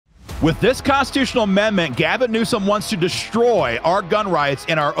With this constitutional amendment, Gavin Newsom wants to destroy our gun rights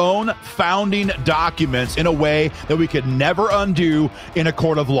in our own founding documents in a way that we could never undo in a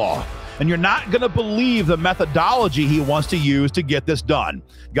court of law. And you're not going to believe the methodology he wants to use to get this done.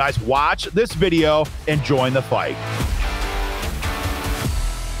 Guys, watch this video and join the fight.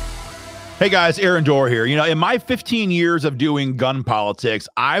 Hey guys, Aaron Dorr here. You know, in my 15 years of doing gun politics,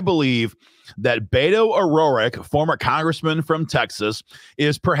 I believe that Beto O'Rourke, former congressman from Texas,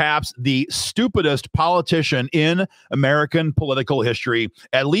 is perhaps the stupidest politician in American political history,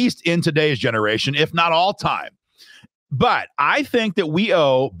 at least in today's generation, if not all time. But I think that we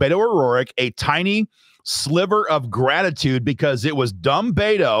owe Beto O'Rourke a tiny sliver of gratitude because it was dumb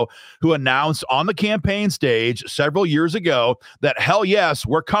Beto who announced on the campaign stage several years ago that, hell yes,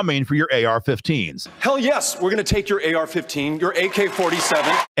 we're coming for your AR-15s. Hell yes, we're going to take your AR-15, your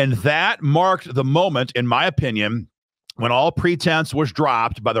AK-47. And that marked the moment, in my opinion, when all pretense was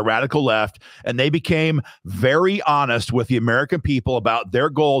dropped by the radical left and they became very honest with the American people about their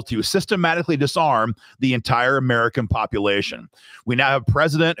goal to systematically disarm the entire American population. We now have a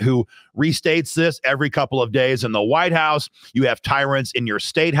president who restates this every couple of days in the White House. You have tyrants in your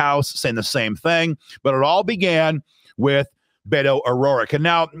state house saying the same thing, but it all began with Beto O'Rourke. And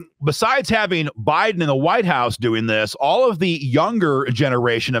now, besides having Biden in the White House doing this, all of the younger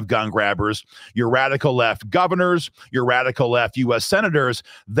generation of gun grabbers, your radical left governors, your radical left U.S. senators,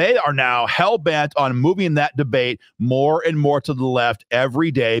 they are now hell-bent on moving that debate more and more to the left every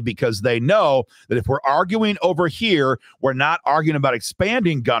day because they know that if we're arguing over here, we're not arguing about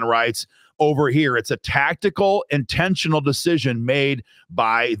expanding gun rights over here. It's a tactical, intentional decision made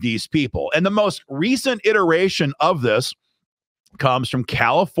by these people. And the most recent iteration of this comes from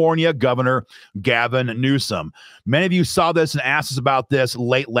California Governor Gavin Newsom. Many of you saw this and asked us about this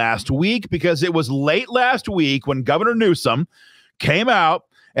late last week because it was late last week when Governor Newsom came out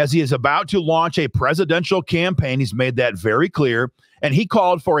as he is about to launch a presidential campaign. He's made that very clear, and he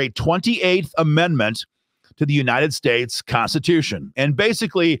called for a 28th Amendment to the United States Constitution. And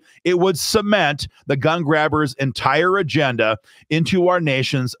basically, it would cement the gun grabbers' entire agenda into our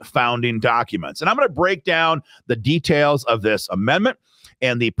nation's founding documents. And I'm going to break down the details of this amendment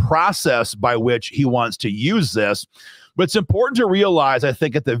and the process by which he wants to use this. But it's important to realize, I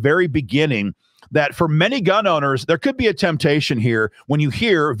think, at the very beginning, that for many gun owners, there could be a temptation here when you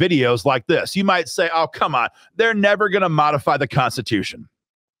hear videos like this. You might say, oh, come on, they're never going to modify the Constitution.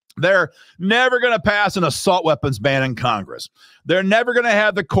 They're never going to pass an assault weapons ban in Congress. They're never going to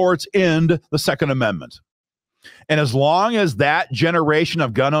have the courts end the Second Amendment. And as long as that generation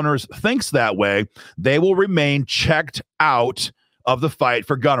of gun owners thinks that way, they will remain checked out of the fight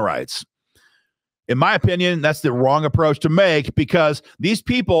for gun rights. In my opinion, that's the wrong approach to make because these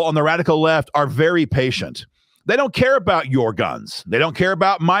people on the radical left are very patient. They don't care about your guns. They don't care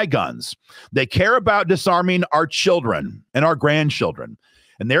about my guns. They care about disarming our children and our grandchildren.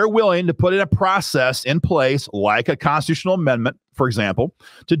 And they're willing to put in a process in place, like a constitutional amendment, for example,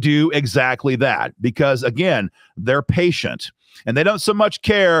 to do exactly that. Because, again, they're patient. And they don't so much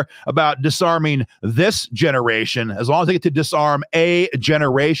care about disarming this generation as long as they get to disarm a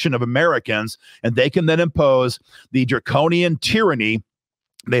generation of Americans. And they can then impose the draconian tyranny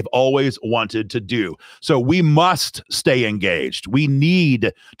they've always wanted to do. So we must stay engaged. We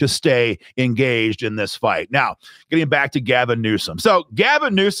need to stay engaged in this fight. Now, getting back to Gavin Newsom. So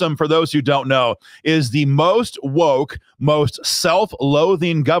Gavin Newsom, for those who don't know, is the most woke, most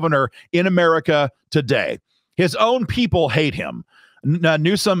self-loathing governor in America today. His own people hate him.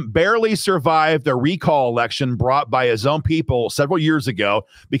 Newsom barely survived the recall election brought by his own people several years ago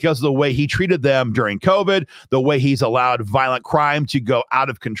because of the way he treated them during COVID, the way he's allowed violent crime to go out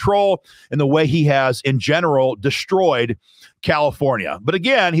of control, and the way he has, in general, destroyed California. But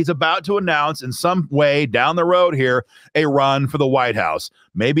again, he's about to announce in some way down the road here a run for the White House.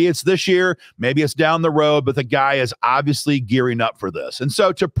 Maybe it's this year, maybe it's down the road, but the guy is obviously gearing up for this. And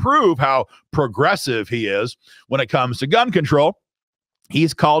so to prove how progressive he is when it comes to gun control,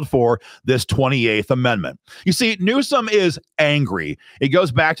 he's called for this 28th Amendment. You see, Newsom is angry. It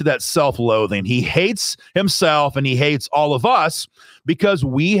goes back to that self-loathing. He hates himself and he hates all of us because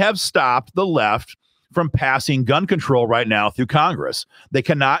we have stopped the left from passing gun control right now through Congress. They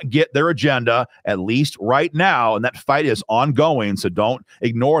cannot get their agenda, at least right now, and that fight is ongoing, so don't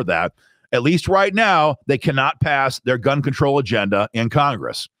ignore that. At least right now, they cannot pass their gun control agenda in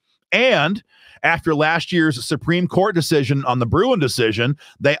Congress. And after last year's Supreme Court decision on the Bruen decision,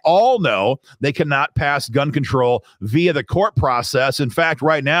 they all know they cannot pass gun control via the court process. In fact,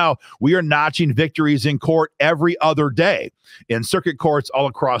 right now, we are notching victories in court every other day in circuit courts all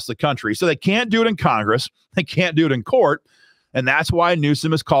across the country. So they can't do it in Congress. They can't do it in court. And that's why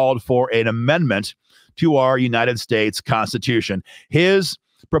Newsom has called for an amendment to our United States Constitution. His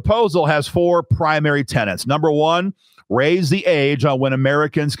proposal has 4 primary tenets. Number 1, raise the age on when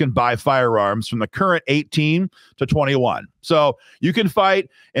Americans can buy firearms from the current 18 to 21. So you can fight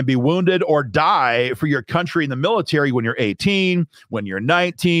and be wounded or die for your country in the military when you're 18, when you're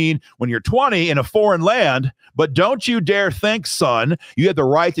 19, when you're 20 in a foreign land. But don't you dare think, son, you have the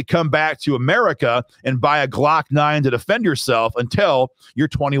right to come back to America and buy a Glock 9 to defend yourself until you're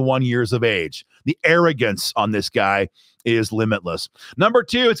 21 years of age. The arrogance on this guy is limitless. Number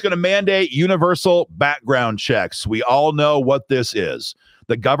 2, it's going to mandate universal background checks. We all know what this is.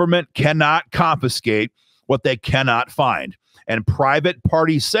 The government cannot confiscate what they cannot find. And private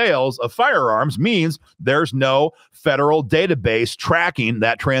party sales of firearms means there's no federal database tracking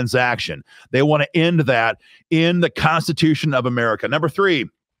that transaction. They want to end that in the Constitution of America. Number 3,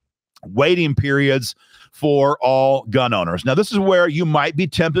 waiting periods for all gun owners. Now, this is where you might be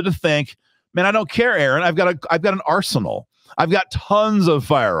tempted to think, man, I don't care, Aaron. I've got an arsenal. I've got tons of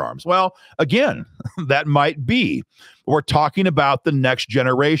firearms. Well, again, that might be. We're talking about the next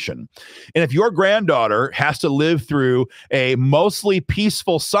generation. And if your granddaughter has to live through a mostly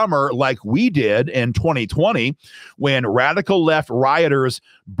peaceful summer like we did in 2020, when radical left rioters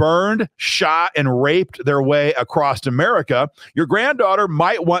burned, shot, and raped their way across America, your granddaughter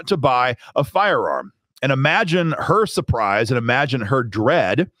might want to buy a firearm. And imagine her surprise and imagine her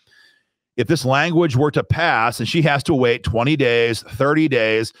dread if this language were to pass and she has to wait 20 days, 30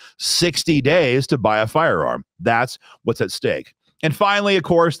 days, 60 days to buy a firearm. That's what's at stake. And finally, of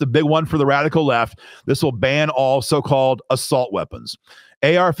course, the big one for the radical left, this will ban all so-called assault weapons.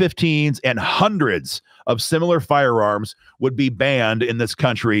 AR-15s and hundreds of similar firearms would be banned in this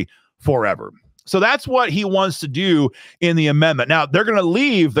country forever. So that's what he wants to do in the amendment. Now, they're going to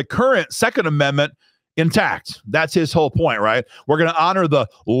leave the current Second Amendment intact. That's his whole point, right? We're going to honor the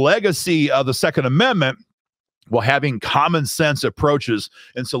legacy of the Second Amendment while having common sense approaches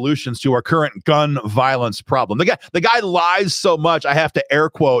and solutions to our current gun violence problem. The guy lies so much, I have to air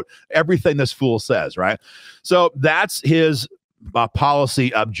quote everything this fool says, right? So that's his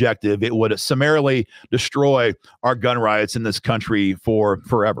policy objective. It would summarily destroy our gun rights in this country for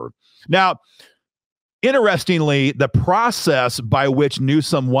forever. Now, interestingly, the process by which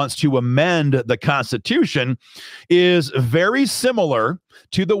Newsom wants to amend the Constitution is very similar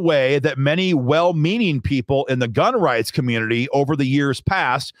to the way that many well-meaning people in the gun rights community over the years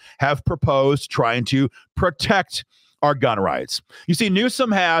past have proposed trying to protect our gun rights. You see,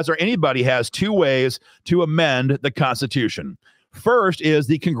 Newsom has, or anybody has, 2 ways to amend the Constitution. First is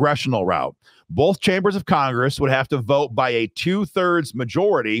the congressional route. Both chambers of Congress would have to vote by a 2/3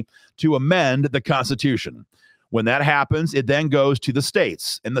 majority to amend the Constitution. When that happens, it then goes to the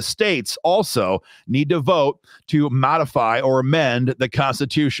states, and the states also need to vote to modify or amend the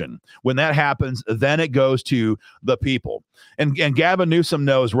Constitution. When that happens, then it goes to the people. And Gavin Newsom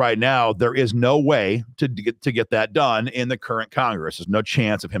knows right now there is no way to get that done in the current Congress. There's no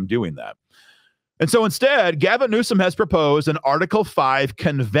chance of him doing that. And so instead, Gavin Newsom has proposed an Article 5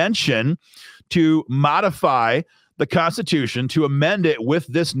 convention to modify the Constitution, to amend it with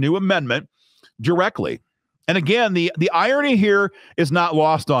this new amendment directly. And again, the irony here is not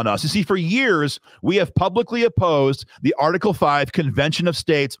lost on us. You see, for years, we have publicly opposed the Article 5 Convention of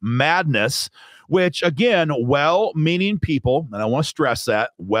States madness, which, again, well-meaning people, and I want to stress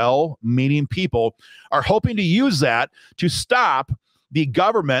that, well-meaning people are hoping to use that to stop the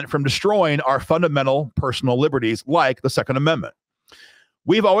government from destroying our fundamental personal liberties like the Second Amendment.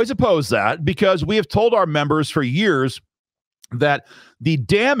 We've always opposed that because we have told our members for years that the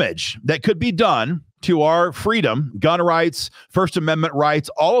damage that could be done to our freedom, gun rights, First Amendment rights,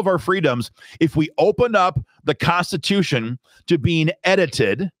 all of our freedoms, if we open up the Constitution to being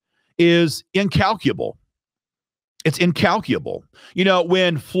edited, is incalculable. It's incalculable. You know,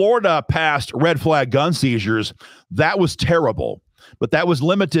 when Florida passed red flag gun seizures, that was terrible, but that was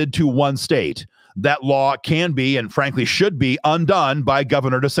limited to one state. That law can be, and frankly should be, undone by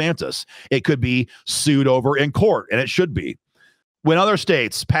Governor DeSantis. It could be sued over in court, and it should be. When other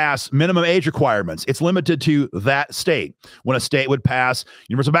states pass minimum age requirements, it's limited to that state. When a state would pass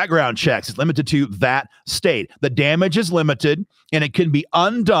universal background checks, it's limited to that state. The damage is limited, and it can be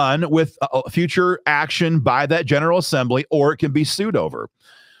undone with future action by that General Assembly, or it can be sued over.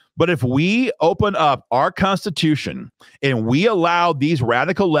 But if we open up our Constitution and we allow these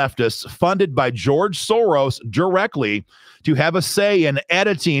radical leftists funded by George Soros directly to have a say in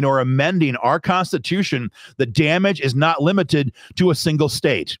editing or amending our Constitution, the damage is not limited to a single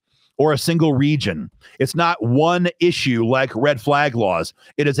state or a single region. It's not one issue like red flag laws.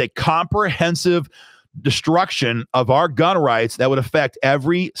 It is a comprehensive destruction of our gun rights that would affect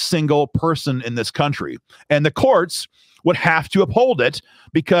every single person in this country. And the courts would have to uphold it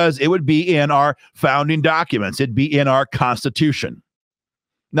because it would be in our founding documents. It'd be in our Constitution.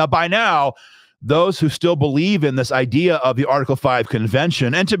 Now, by now, those who still believe in this idea of the Article 5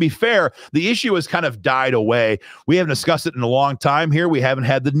 Convention, and to be fair, the issue has kind of died away. We haven't discussed it in a long time here. We haven't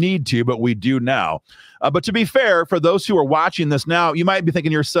had the need to, but we do now. But to be fair, for those who are watching this now, you might be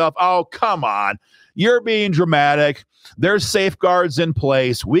thinking to yourself, oh, come on, you're being dramatic. There's safeguards in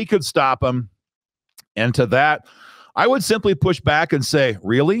place. We could stop them. And to that, I would simply push back and say,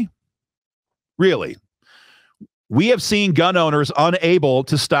 really? Really? We have seen gun owners unable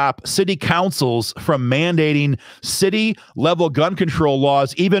to stop city councils from mandating city-level gun control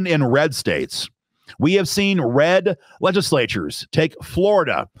laws, even in red states. We have seen red legislatures, take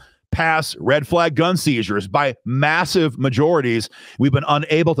Florida, pass red flag gun seizures by massive majorities. We've been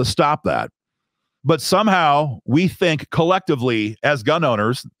unable to stop that. But somehow we think collectively as gun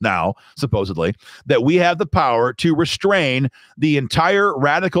owners now, supposedly, that we have the power to restrain the entire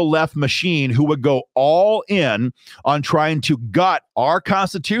radical left machine who would go all in on trying to gut our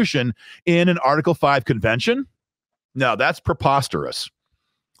Constitution in an Article 5 convention. No, that's preposterous.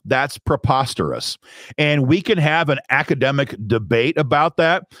 That's preposterous. And we can have an academic debate about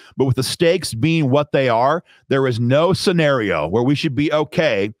that, but with the stakes being what they are, there is no scenario where we should be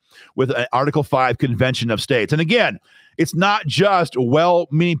okay with an Article 5 convention of states. And again, it's not just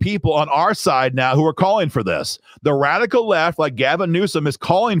well-meaning people on our side now who are calling for this. The radical left, like Gavin Newsom, is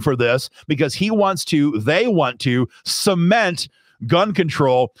calling for this because they want to cement gun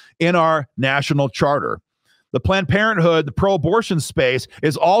control in our national charter. The Planned Parenthood, the pro-abortion space,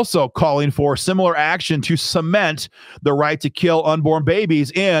 is also calling for similar action to cement the right to kill unborn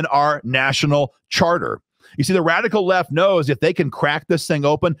babies in our national charter. You see, the radical left knows if they can crack this thing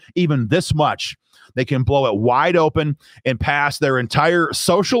open even this much, they can blow it wide open and pass their entire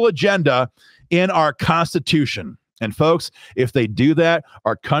social agenda in our Constitution. And folks, if they do that,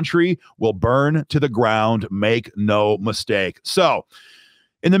 our country will burn to the ground. Make no mistake. So,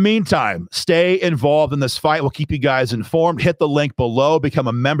 in the meantime, stay involved in this fight. We'll keep you guys informed. Hit the link below. Become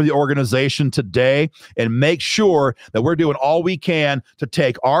a member of the organization today and make sure that we're doing all we can to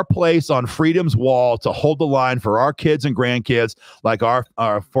take our place on freedom's wall to hold the line for our kids and grandkids like our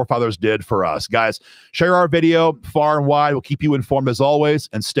forefathers did for us. Guys, share our video far and wide. We'll keep you informed as always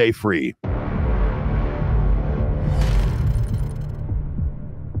and stay free.